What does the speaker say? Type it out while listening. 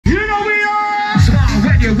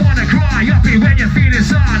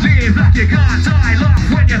You can't die, laugh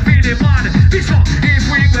when you're feeling mad. This one, if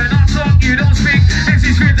we were not talk, you don't speak.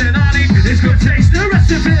 MC's with the naughty, it's good taste, the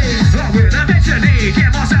recipe. I will eventually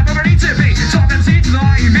get myself where I need to be. Talk and see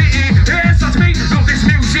live, it's not me. Love this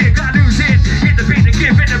music, I lose it. Hit the beat and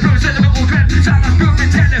give it the blues and the vocal dread. Time I'm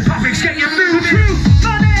moving, tell the topics, get you moving.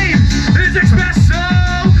 My name is Espresso.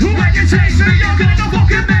 When you taste me, you're gonna go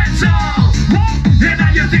fucking mental. What? And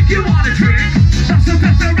now you think you wanna drink? That's the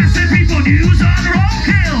best recipe for news on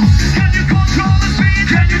roadkill. Can you control the speed?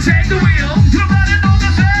 Can you take the wheel? You're running on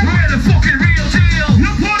the thing. We're the fucking real deal.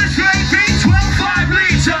 You put a straight beat, 12.5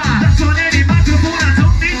 litre. That's on any microphone, I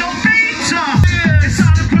don't need no meter. Yeah. It's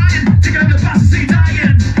time I'm crying, taking over the past and see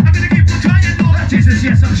dying. I'm gonna keep on trying, Lord Jesus,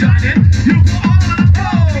 yes I'm shining. You put all on the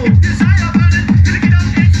pole. Desire burning, gonna get up,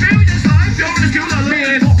 experience life. You're in the school of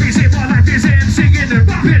living. What we say, my life is in singing and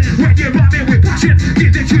rapping. When you're rapping with passion,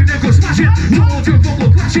 give the tune and go smashing. Told you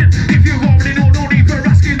vocal clashing. If you already know, no need for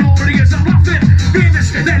asking, audience I'm laughing.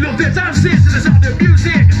 Famous, they love the dances and the sound of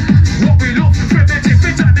music. What we love, primitive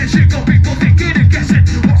dimension, got people thinking and guessing.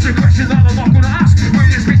 What's the question that I'm not gonna ask? We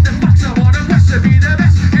just speak the facts, I want a quest to be the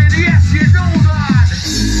best. In the S, you know that.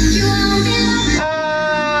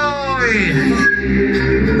 Oi!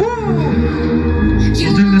 Woo!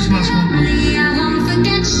 I'll do this last one.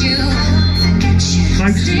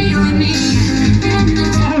 Thanks.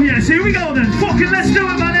 Oh yes, here we go then. Fucking let's do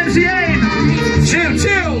it.